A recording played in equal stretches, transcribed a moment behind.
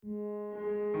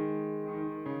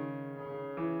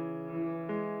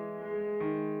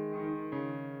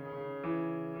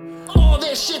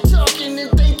that shit talking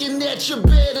and thinking that you're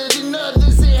better than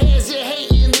others. It has you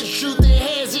hating the truth, it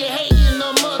has you hating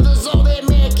on mothers, all that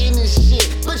macking and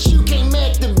shit. But you can't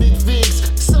mac the big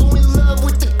figs. So in love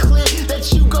with the clip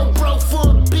that you go broke for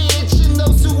a bitch. And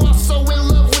those who are so in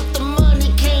love with the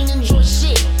money can't enjoy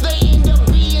shit. They end up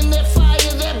being that fire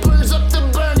that burns up the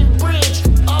burning bridge.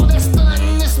 All that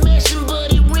stunting and smashing,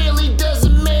 but it really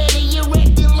doesn't matter. You're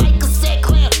acting like a sad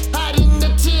clown, hiding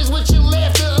the tears with your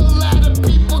laughter. A lot of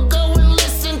people go and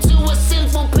listen to a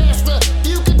sinful pastor.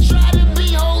 You could try to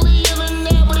be holier than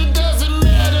now, but it doesn't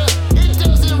matter. It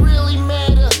doesn't really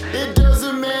matter. It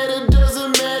doesn't matter,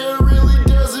 doesn't matter, really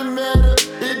doesn't matter.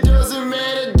 It doesn't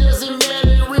matter, doesn't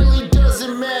matter, it really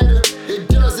doesn't matter. It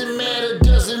doesn't matter,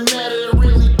 doesn't matter, it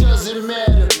really doesn't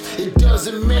matter. It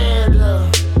doesn't matter.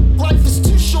 Life is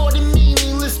too short and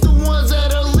meaningless. The ones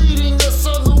that are leading us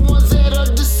are the ones that are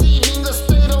deceiving us.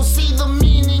 They don't see the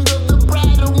meaning of the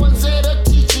brighter ones that are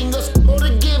teaching us, or to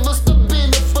give us the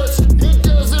benefits. It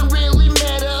doesn't really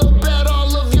matter about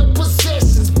all of your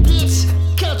possessions, bitch.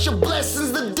 Count your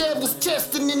blessings, the devil's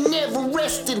testing and never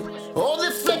resting. All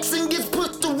that flexing gets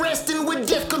put to rest, and when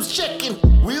death comes checking,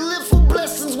 we live for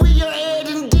blessings, we are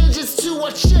adding digits to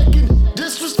our checking.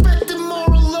 Disrespecting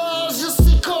moral laws, you'll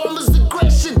see karma's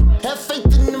aggression. Have faith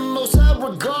in the Most High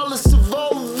regardless of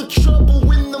all of the trouble.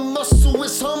 When the muscle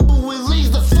is humble, it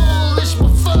leaves the foolish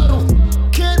befuddled.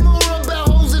 Cared more about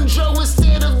hoes and dro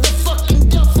instead of the fucking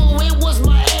duffel. It was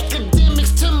my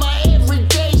academics to my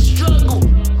everyday struggle.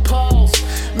 Pause,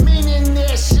 meaning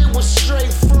that shit was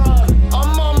straight fraud.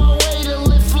 I'm on my way to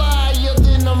live flyer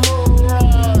than a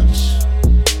mirage.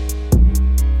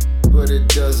 But it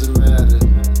doesn't matter.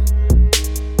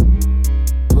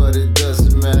 But it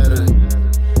doesn't matter.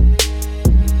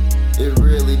 It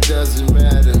really doesn't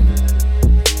matter.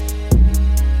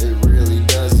 It really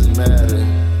doesn't matter.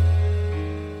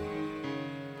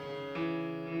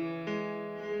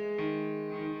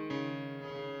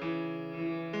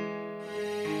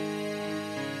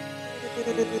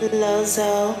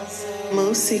 Lozo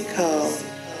Musico.